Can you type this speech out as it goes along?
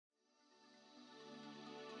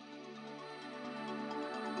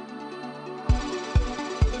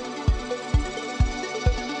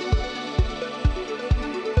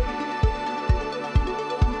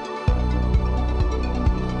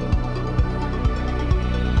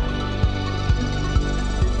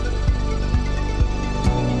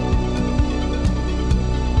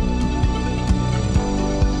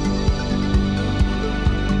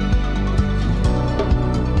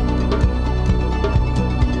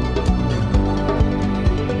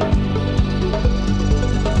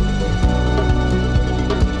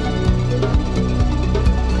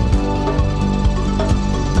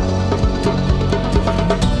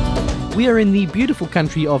We are in the beautiful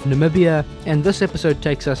country of Namibia, and this episode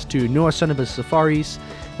takes us to Noasanabis safaris,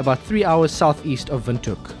 about 3 hours southeast of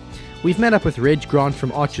Windhoek. We've met up with Redge Grant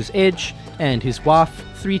from Archer's Edge, and his wife,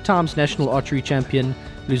 3 times national archery champion,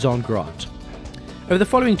 Luzanne Grant. Over the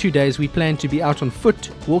following 2 days, we plan to be out on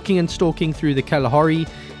foot, walking and stalking through the Kalahari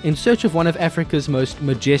in search of one of Africa's most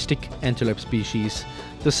majestic antelope species,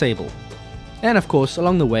 the Sable. And of course,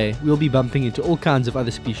 along the way, we'll be bumping into all kinds of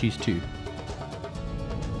other species too.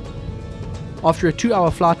 After a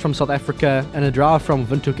 2-hour flight from South Africa and a drive from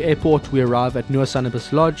Windhoek Airport, we arrive at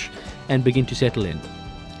Noasanabis Lodge and begin to settle in.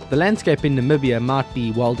 The landscape in Namibia might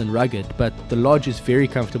be wild and rugged, but the lodge is very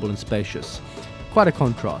comfortable and spacious. Quite a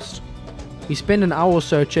contrast. We spend an hour or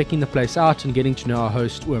so checking the place out and getting to know our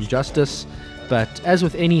host, Oom Justice, but as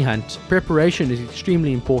with any hunt, preparation is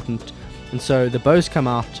extremely important, and so the bows come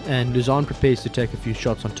out and Luzanne prepares to take a few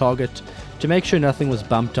shots on target to make sure nothing was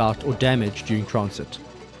bumped out or damaged during transit.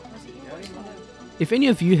 If any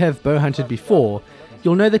of you have bow hunted before,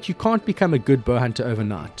 you'll know that you can't become a good bow hunter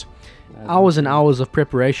overnight. Hours and hours of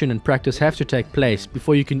preparation and practice have to take place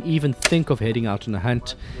before you can even think of heading out on a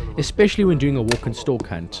hunt, especially when doing a walk and stalk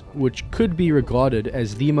hunt, which could be regarded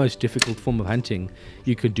as the most difficult form of hunting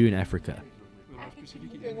you could do in Africa.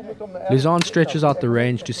 Luzanne stretches out the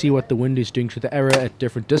range to see what the wind is doing to the arrow at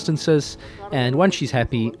different distances, and once she's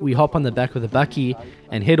happy, we hop on the back of the bakkie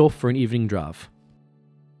and head off for an evening drive.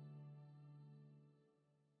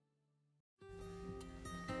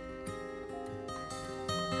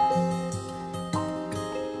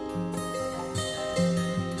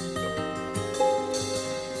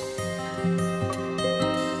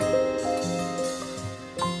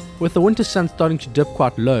 With the winter sun starting to dip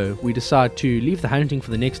quite low, we decide to leave the hunting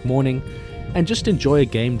for the next morning and just enjoy a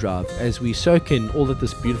game drive as we soak in all that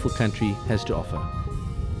this beautiful country has to offer.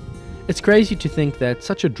 It's crazy to think that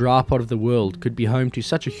such a dry part of the world could be home to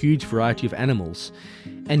such a huge variety of animals,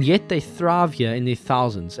 and yet they thrive here in their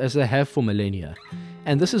thousands as they have for millennia,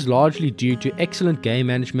 and this is largely due to excellent game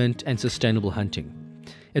management and sustainable hunting.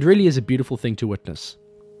 It really is a beautiful thing to witness.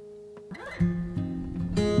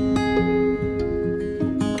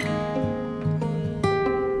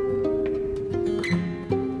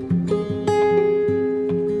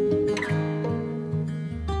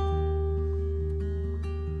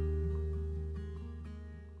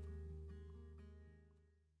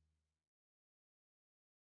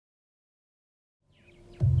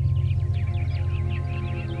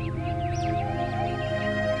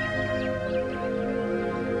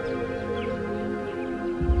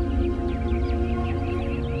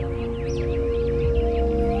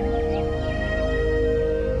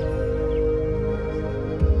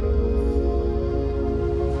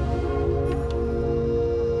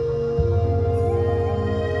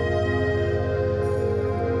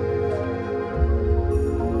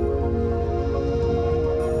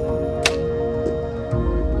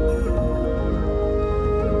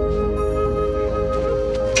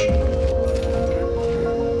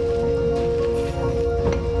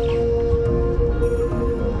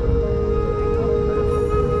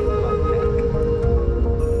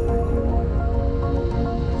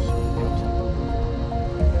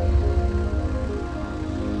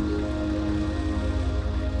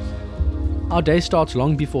 Our day starts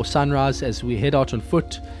long before sunrise as we head out on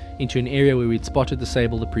foot into an area where we'd spotted the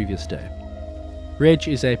Sable the previous day. Redge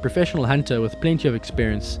is a professional hunter with plenty of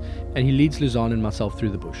experience, and he leads Luzanne and myself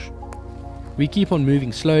through the bush. We keep on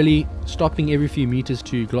moving slowly, stopping every few meters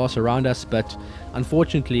to glass around us, but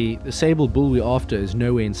unfortunately the Sable bull we're after is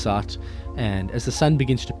nowhere in sight, and as the sun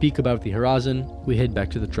begins to peak above the horizon, we head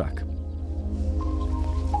back to the truck.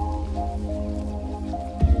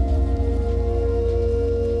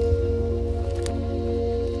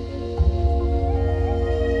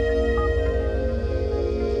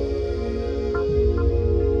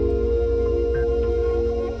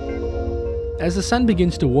 As the sun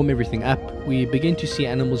begins to warm everything up, we begin to see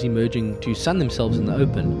animals emerging to sun themselves in the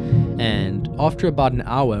open, and after about an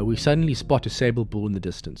hour, we suddenly spot a sable bull in the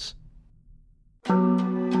distance. So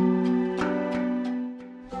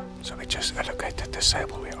we just allocated the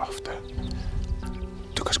sable we're after.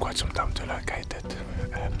 Took us quite some time to locate it.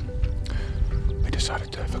 We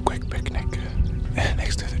decided to have a quick picnic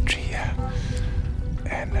next to the tree here,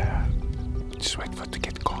 and just wait for it to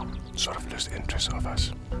get calm, sort of lose interest of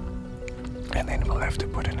us. And then we'll have to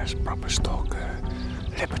put in a proper stalk,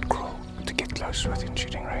 leopard crawl to get close within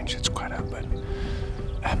shooting range. It's quite open.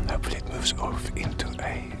 Hopefully it moves off into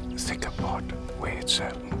a thicker part where it's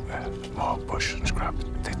more bush and scrub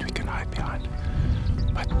that we can hide behind.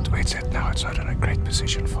 But where it's at now, it's not in a great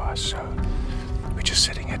position for us, so we're just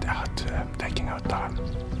sitting it out, taking our time.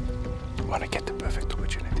 We want to get the perfect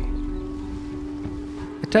opportunity.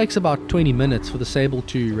 It takes about 20 minutes for the sable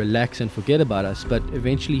to relax and forget about us, but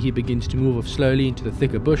eventually he begins to move off slowly into the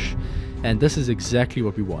thicker bush, and this is exactly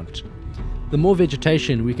what we want. The more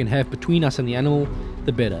vegetation we can have between us and the animal,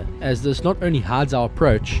 the better, as this not only hides our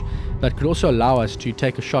approach, but could also allow us to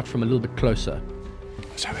take a shot from a little bit closer.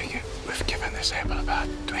 So we've given the sable about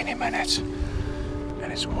 20 minutes, and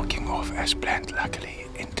it's walking off as planned, luckily,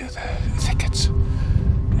 into the thickets.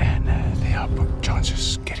 And the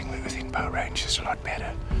chances getting within bow range is a lot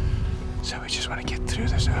better. So we just want to get through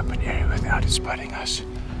this open area without it spotting us,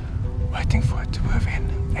 waiting for it to move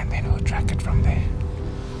in, and then we'll track it from there.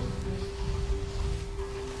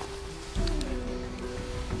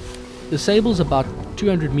 The sable's about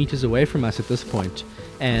 200 meters away from us at this point,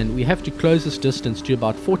 and we have to close this distance to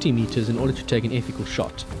about 40 meters in order to take an ethical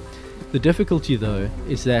shot. The difficulty though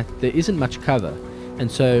is that there isn't much cover, and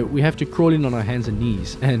so we have to crawl in on our hands and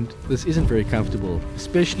knees, and this isn't very comfortable,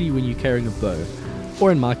 especially when you're carrying a bow,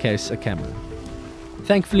 or in my case, a camera.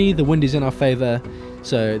 Thankfully, the wind is in our favor,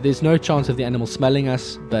 so there's no chance of the animal smelling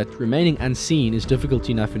us, but remaining unseen is difficult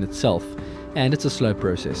enough in itself, and it's a slow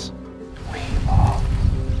process. We are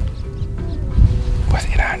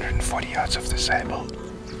within 140 yards of the sable.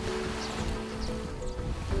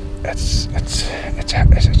 It's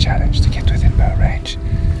a challenge to get within bow range,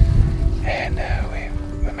 and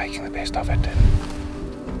we're making the best of it and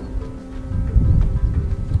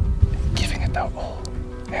giving it our all,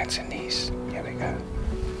 hands and knees. Here we go.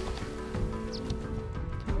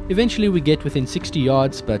 Eventually we get within 60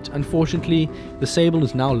 yards, but unfortunately the sable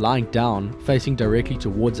is now lying down, facing directly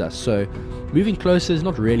towards us, so moving closer is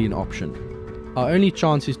not really an option. Our only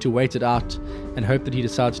chance is to wait it out and hope that he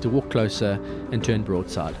decides to walk closer and turn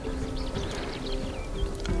broadside.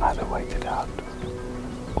 Either wait it out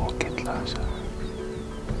or get closer.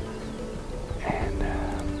 And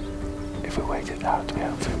if we wait it out, we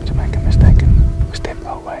hope for him to make a mistake and step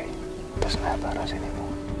away. Doesn't know about us anymore.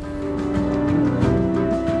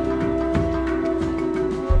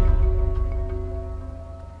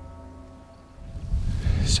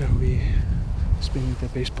 So we spent the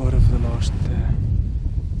best part of the last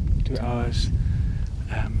 2 hours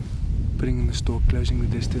putting in the stalk, closing the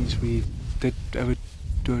distance. We did over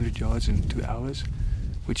 200 yards in 2 hours,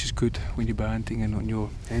 which is good when you're bow hunting and on your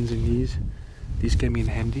hands and knees. These came in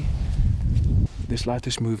handy. The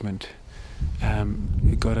slightest movement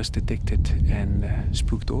got us detected and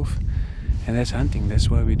spooked off, and that's hunting. That's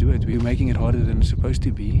why we do it. We're making it harder than it's supposed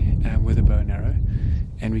to be with a bow and arrow,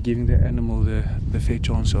 and we're giving the animal the fair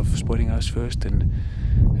chance of spotting us first, and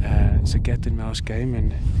it's a cat and mouse game,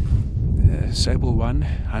 and Sable 1,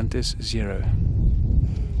 hunters 0.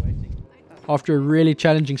 After a really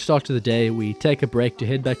challenging start to the day, we take a break to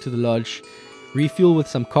head back to the lodge, refuel with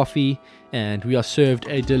some coffee, and we are served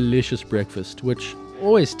a delicious breakfast, which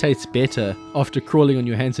always tastes better after crawling on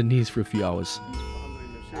your hands and knees for a few hours.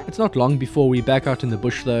 It's not long before we're back out in the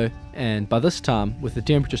bush though, and by this time, with the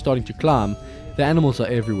temperature starting to climb, the animals are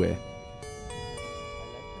everywhere.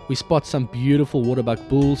 We spot some beautiful Waterbuck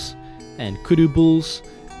bulls and kudu bulls,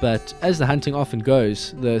 but as the hunting often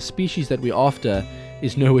goes, the species that we're after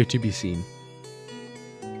is nowhere to be seen.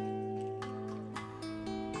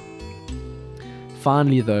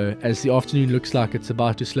 Finally though, as the afternoon looks like it's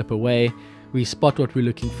about to slip away, we spot what we're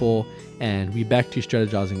looking for, and we're back to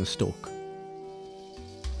strategizing the stalk.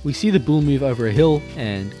 We see the bull move over a hill,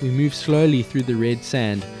 and we move slowly through the red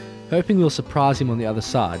sand, hoping we'll surprise him on the other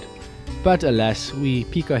side. But alas, we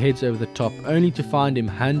peek our heads over the top only to find him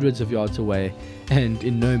hundreds of yards away and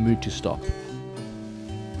in no mood to stop.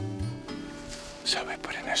 So we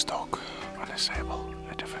put in a stalk on a sable,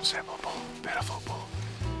 a different sable bull, beautiful bull.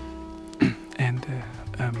 And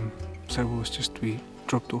sable was just, we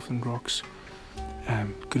dropped off in rocks.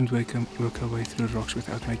 Couldn't work our way through the rocks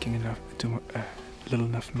without making little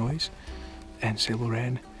enough noise. And Sable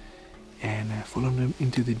ran and followed him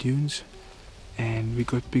into the dunes. And we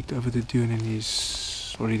got picked over the dune, and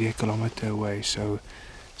he's already a kilometer away. So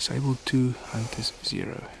Sable 2, hunters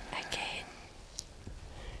 0. Again.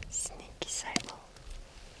 Sneaky Sable.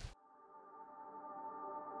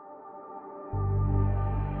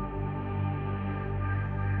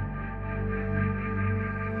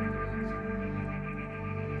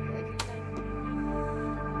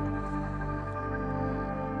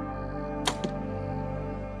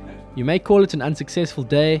 You may call it an unsuccessful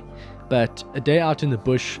day, but a day out in the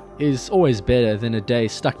bush is always better than a day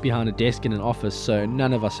stuck behind a desk in an office, so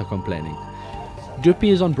none of us are complaining. Doep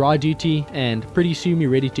is on braai duty, and pretty soon we're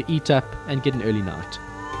ready to eat up and get an early night.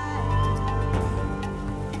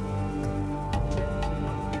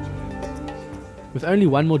 With only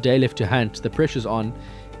one more day left to hunt, the pressure's on,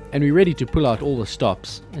 and we're ready to pull out all the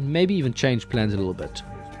stops, and maybe even change plans a little bit.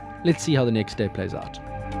 Let's see how the next day plays out.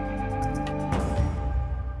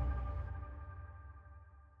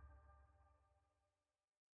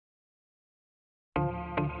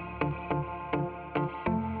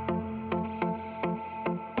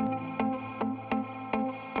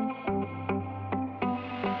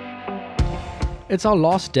 It's our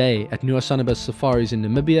last day at Noasanabis safaris in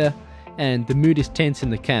Namibia, and the mood is tense in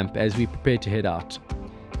the camp as we prepare to head out.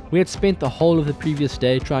 We had spent the whole of the previous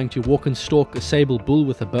day trying to walk and stalk a sable bull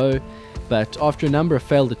with a bow, but after a number of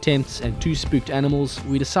failed attempts and 2 spooked animals,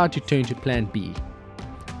 we decided to turn to plan B.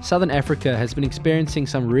 Southern Africa has been experiencing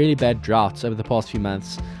some really bad droughts over the past few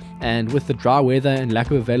months, and with the dry weather and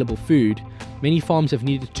lack of available food, many farms have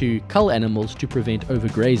needed to cull animals to prevent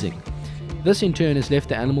overgrazing. This in turn has left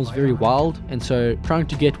the animals very wild, and so trying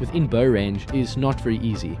to get within bow range is not very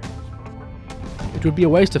easy. It would be a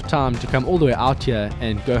waste of time to come all the way out here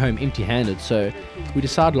and go home empty-handed, so we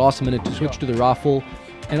decided last minute to switch to the rifle,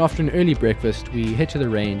 and after an early breakfast we head to the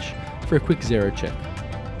range for a quick zero check.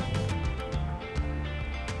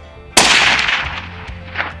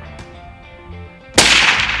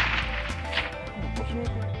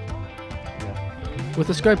 With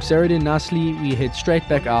the scope zeroed in nicely, we head straight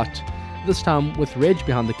back out, this time with Redge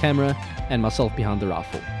behind the camera and myself behind the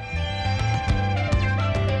rifle.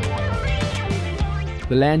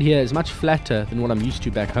 The land here is much flatter than what I'm used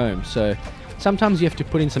to back home, so sometimes you have to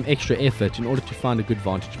put in some extra effort in order to find a good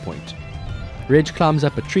vantage point. Redge climbs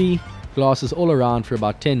up a tree, glasses all around for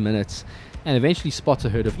about 10 minutes, and eventually spots a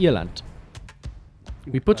herd of eland.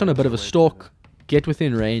 We put on a bit of a stalk, get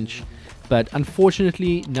within range, but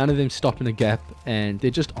unfortunately none of them stop in a gap, and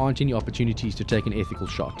there just aren't any opportunities to take an ethical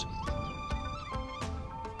shot.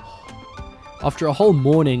 After a whole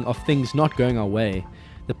morning of things not going our way,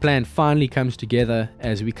 the plan finally comes together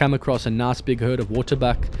as we come across a nice big herd of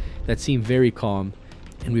waterbuck that seem very calm,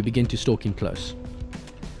 and we begin to stalk in close.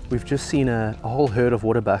 We've just seen a whole herd of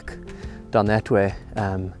waterbuck down that way,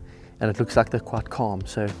 and it looks like they're quite calm,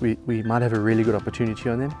 so we might have a really good opportunity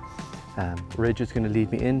on them. Redge is going to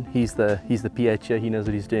lead me in. He's the PH here, he knows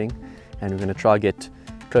what he's doing, and we're going to try get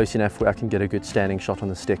close enough where I can get a good standing shot on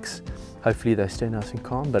the sticks. Hopefully they stay nice and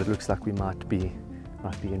calm, but it looks like we might be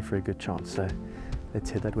in for a good chance. So let's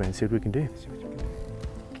head that way and see what we can do.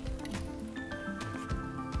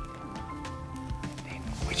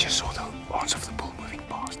 We just saw the horns of the bull moving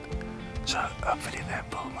past, so hopefully the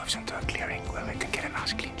bull moves into a clearing where we can get a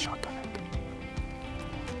nice clean shot on it.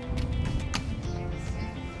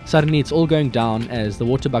 Suddenly it's all going down as the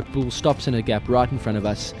waterbuck bull stops in a gap right in front of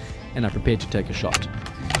us, and are prepared to take a shot.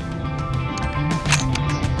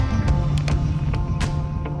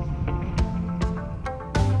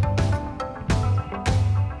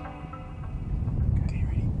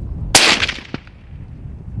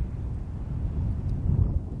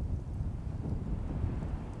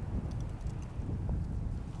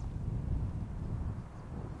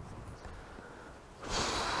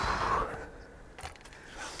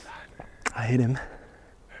 I hit him.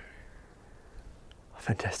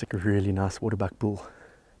 Fantastic, really nice waterbuck bull.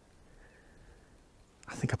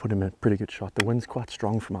 I think I put him in a pretty good shot. The wind's quite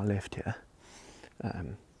strong from our left here. Yeah,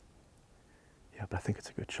 but I think it's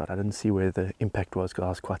a good shot. I didn't see where the impact was because I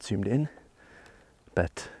was quite zoomed in,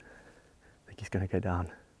 but I think he's going to go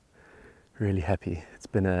down. Really happy. It's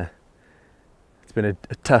been a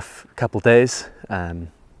tough couple days.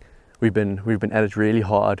 We've been at it really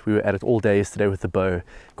hard. We were at it all day yesterday with the bow.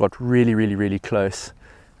 Got really close.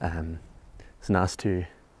 It's nice to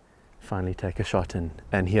finally take a shot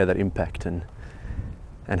and hear that impact, and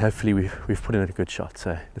hopefully we've put in a good shot.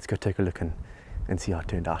 So let's go take a look and see how it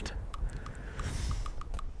turned out.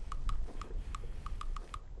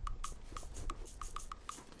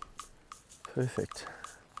 Perfect.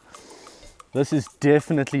 This is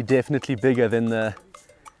definitely bigger than the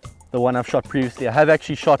one I've shot previously. I have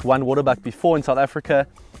actually shot one waterbuck before in South Africa,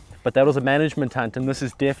 but that was a management hunt, and this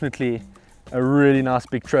is definitely a really nice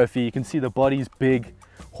big trophy. You can see the body's big,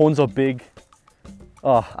 horns are big.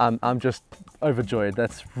 Oh, I'm just overjoyed.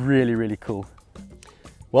 That's really cool.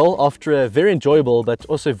 Well, after a very enjoyable but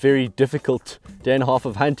also very difficult day and a half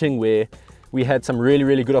of hunting, where we had some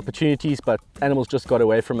really good opportunities, but animals just got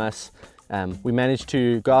away from us, we managed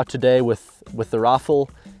to go out today with the rifle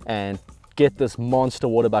and get this monster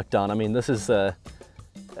waterbuck down. I mean, this is a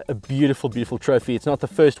beautiful trophy. It's not the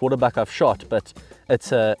first waterbuck I've shot, but it's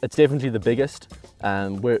definitely the biggest.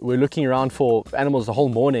 We're looking around for animals the whole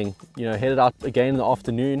morning, you know, headed out again in the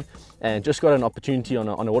afternoon, and just got an opportunity on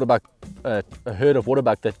a waterbuck, a herd of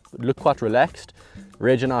waterbuck that looked quite relaxed.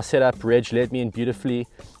 Redge and I set up. Redge led me in beautifully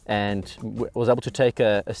and was able to take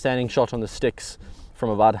a standing shot on the sticks from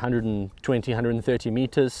about 120, 130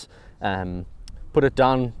 meters. put it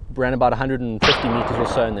down, ran about 150 meters or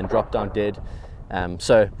so, and then dropped down dead.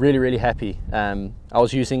 So really happy. I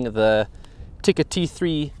was using the Ticker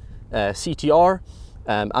T3 CTR.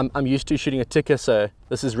 I'm used to shooting a Ticker, so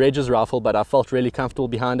this is Redge's rifle, but I felt really comfortable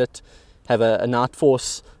behind it. Have a Night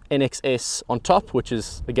Force NXS on top, which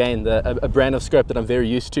is again a brand of scope that I'm very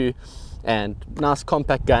used to, and nice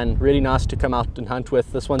compact gun, really nice to come out and hunt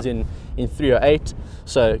with. This one's in 308,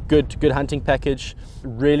 so good hunting package.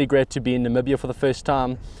 Really great to be in Namibia for the first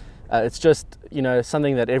time. It's just, you know,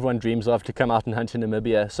 something that everyone dreams of, to come out and hunt in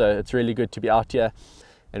Namibia, so it's really good to be out here.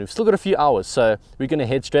 And we've still got a few hours, so we're going to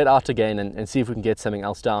head straight out again and see if we can get something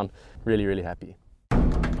else down. Really happy.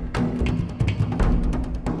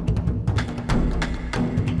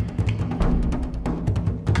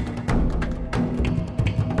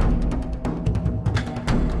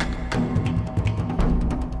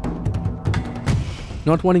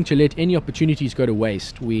 Not wanting to let any opportunities go to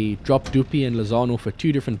waste, we dropped Doep and Luzanne off at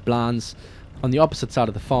 2 different blinds on the opposite side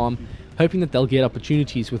of the farm, hoping that they'll get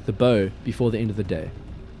opportunities with the bow before the end of the day.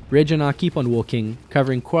 Redge and I keep on walking,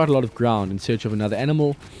 covering quite a lot of ground in search of another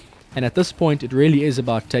animal, and at this point it really is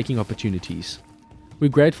about taking opportunities. We're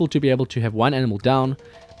grateful to be able to have one animal down,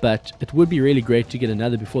 but it would be really great to get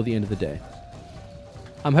another before the end of the day.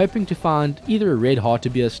 I'm hoping to find either a red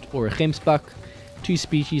Hartebeest or a Gemsbok, 2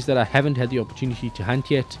 species that I haven't had the opportunity to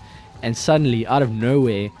hunt yet, and suddenly, out of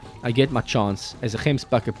nowhere, I get my chance as a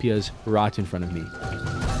Gemsbok appears right in front of me.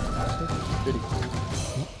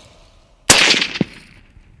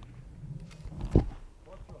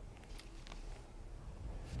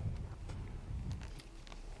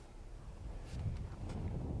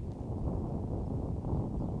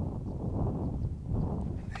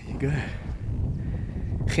 There you go.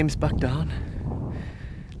 Gemsbok down.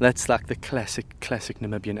 That's like the classic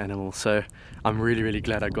Namibian animal, so I'm really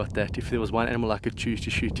glad I got that. If there was one animal I could choose to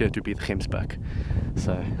shoot here, it would be the Gemsbok.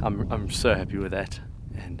 So I'm so happy with that.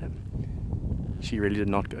 And she really did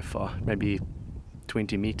not go far, maybe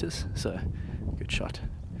 20 meters, so good shot.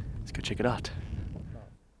 Let's go check it out.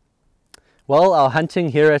 Well, our hunting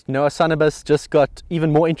here at Noasanabis just got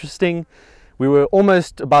even more interesting. We were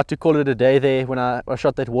almost about to call it a day there when I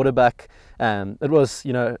shot that Waterbuck. It was,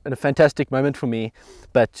 you know, a fantastic moment for me,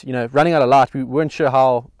 but, you know, running out of light, we weren't sure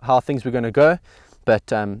how things were going to go,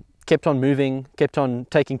 but kept on moving, kept on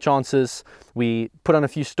taking chances. We put on a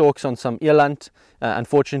few stalks on some eland.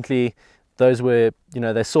 Unfortunately, those were, you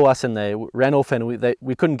know, they saw us and they ran off, and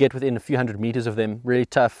we couldn't get within a few hundred meters of them. Really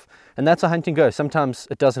tough, and that's how hunting goes. Sometimes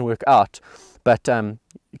it doesn't work out, but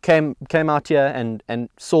came out here and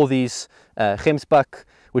saw these Gemsbok,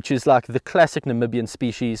 which is like the classic Namibian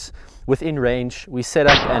species, within range. We set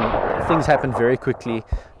up and things happened very quickly.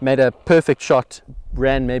 Made a perfect shot,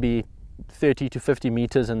 ran maybe 30 to 50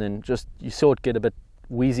 meters, and then just you saw it get a bit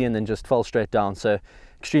wheezy and then just fell straight down. So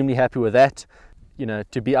extremely happy with that. You know,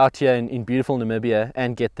 to be out here in beautiful Namibia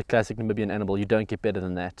and get the classic Namibian animal, you don't get better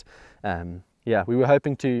than that. Yeah, we were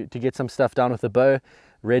hoping to get some stuff down with the bow.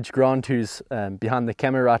 Redge Grant, who's behind the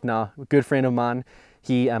camera right now, a good friend of mine,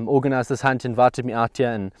 he organized this hunt, invited me out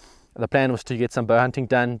here, and the plan was to get some bow hunting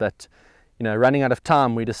done, but, you know, running out of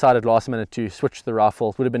time, we decided last minute to switch the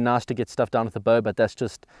rifle. It would have been nice to get stuff done with the bow, but that's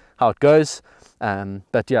just how it goes.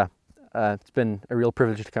 But yeah, it's been a real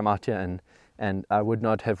privilege to come out here, and I would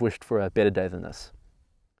not have wished for a better day than this.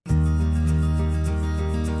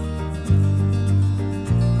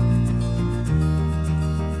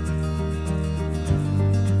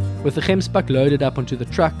 With the Gemsbok loaded up onto the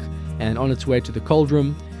truck and on its way to the cold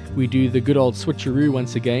room, we do the good old switcheroo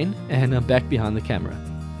once again, and I'm back behind the camera.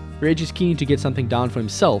 Redge is keen to get something down for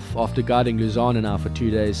himself after guiding Luzanne and I for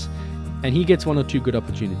 2 days, and he gets 1 or 2 good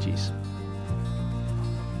opportunities.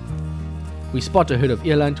 We spot a herd of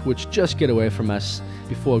eland which just get away from us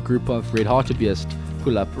before a group of red Hartebeest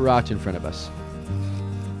pull up right in front of us.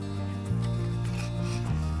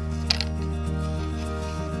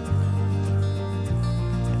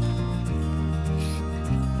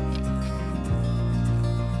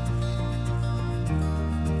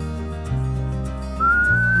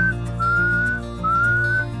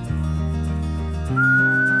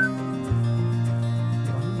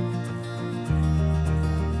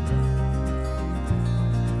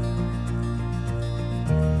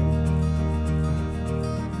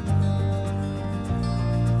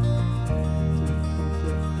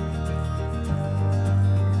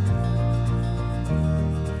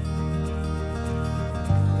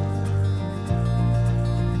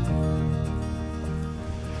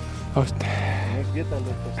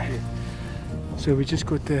 So we just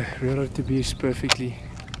got the red Hartebeest, perfectly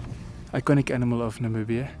iconic animal of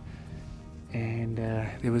Namibia, and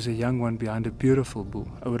there was a young one behind a beautiful bull.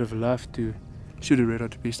 I would have loved to shoot a red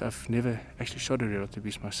hartebeest. I've never actually shot a red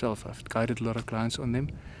hartebeest myself. I've guided a lot of clients on them,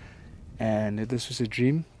 and this was a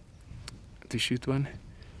dream to shoot one.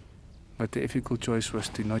 But the ethical choice was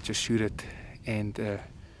to not just shoot it and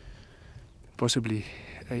possibly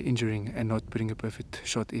injuring and not putting a perfect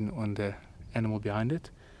shot in on the animal behind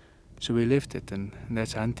it. So we left it, and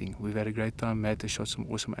that's hunting. We've had a great time. Matt has shot some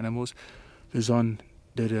awesome animals. Luzanne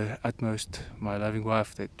did her utmost, my loving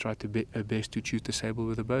wife, that tried her best to shoot the sable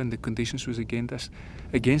with a bow, and the conditions was against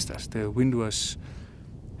us. The wind was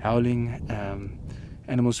howling,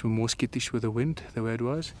 animals were more skittish with the wind, the way it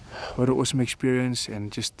was. What an awesome experience,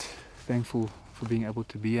 and just thankful for being able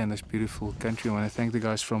to be here in this beautiful country. I want to thank the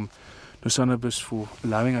guys from Noasanabis for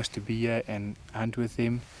allowing us to be here and hunt with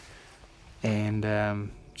them,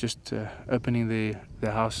 and just opening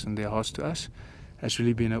their house and their hearts to us. It's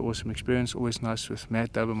really been an awesome experience. Always nice with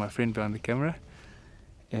Matt, Doep, my friend behind the camera,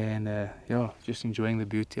 and yeah, just enjoying the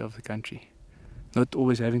beauty of the country. Not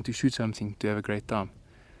always having to shoot something to have a great time.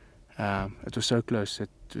 It was so close. It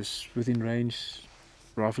was within range.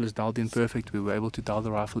 Rifle is dialed in perfect. We were able to dial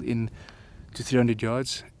the rifle in to 300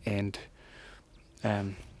 yards, and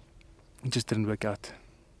it just didn't work out.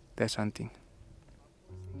 That's hunting.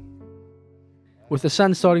 With the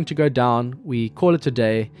sun starting to go down, we call it a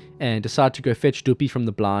day and decide to go fetch Doep from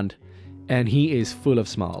the blind, and he is full of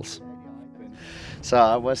smiles. So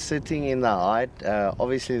I was sitting in the hide.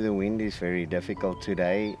 Obviously the wind is very difficult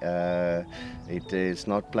today. It is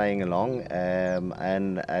not playing along,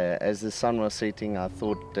 and as the sun was setting, I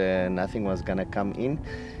thought nothing was going to come in.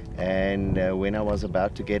 And when I was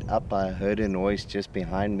about to get up, I heard a noise just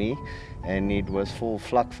behind me, and it was for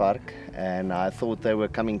vlakvark, and I thought they were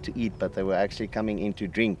coming to eat, but they were actually coming in to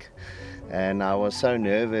drink. And I was so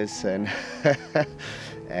nervous, and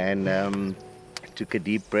and took a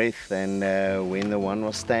deep breath, and when the one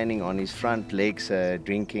was standing on his front legs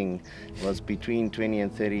drinking, was between 20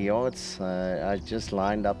 and 30 yards, I just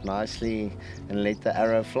lined up nicely and let the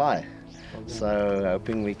arrow fly. So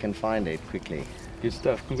hoping we can find it quickly. Good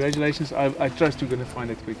stuff. Congratulations. I trust you're going to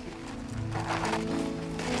find it quickly.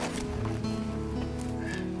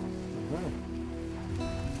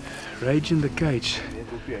 Redge in the cage.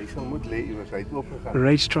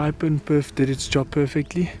 Redge striping did its job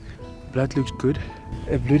perfectly. Blood looks good.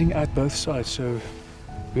 Bleeding out both sides, so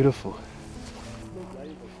beautiful.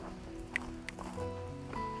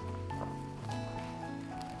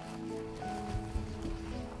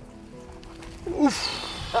 Oof.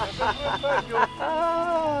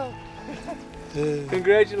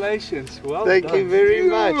 Congratulations. Well Thank done. you very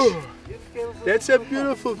much. That's a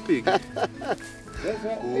beautiful pig.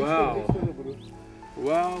 Wow.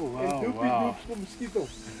 Wow, wow, wow.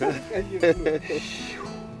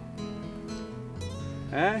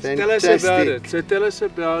 Tell us about it. So tell us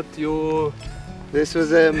about your... This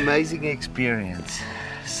was an amazing experience.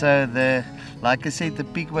 So like I said, the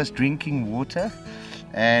pig was drinking water,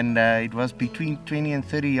 and it was between 20 and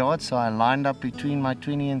 30 yards, so I lined up between my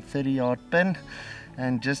 20 and 30 yard pin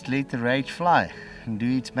and just let the Redge fly and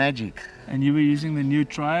do its magic. And you were using the new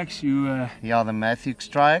Triax? Yeah, the Matthews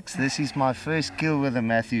Triax. This is my first kill with the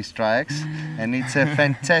Matthews Triax, and it's a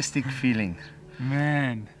fantastic feeling.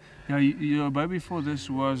 Man, yeah, your bow before this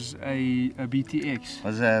was a BTX. It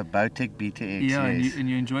was a Bowtech BTX, yeah, yes. And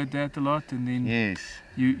you enjoyed that a lot, and then yes.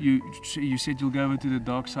 You said you'll go over to the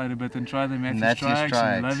dark side a bit and try the Matthews Triax,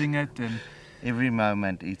 and loving it. And every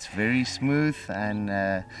moment, it's very smooth, and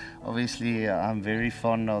obviously I'm very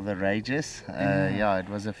fond of the Redges. Yeah, it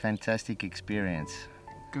was a fantastic experience.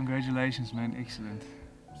 Congratulations, man, excellent.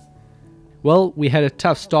 Well, we had a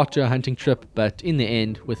tough start to our hunting trip, but in the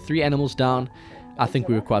end, with 3 animals down, I think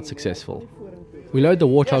we were quite successful. We load the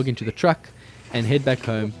Warthog into the truck and head back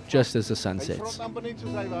home just as the sun sets.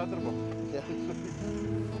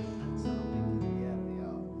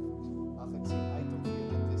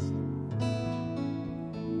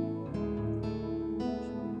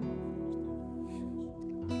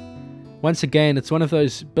 Once again, it's one of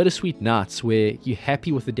those bittersweet nights where you're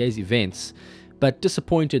happy with the day's events, but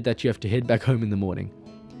disappointed that you have to head back home in the morning.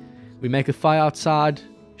 We make a fire outside,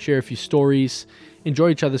 share a few stories, enjoy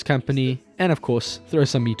each other's company, and of course, throw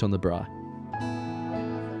some meat on the braai.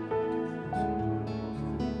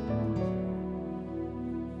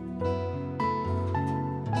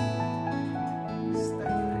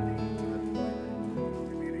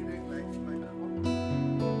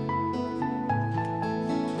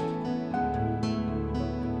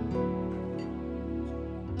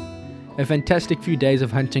 A fantastic few days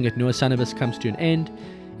of hunting at Noasanabis comes to an end,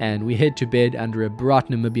 and we head to bed under a bright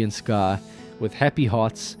Namibian sky with happy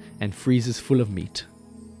hearts and freezers full of meat.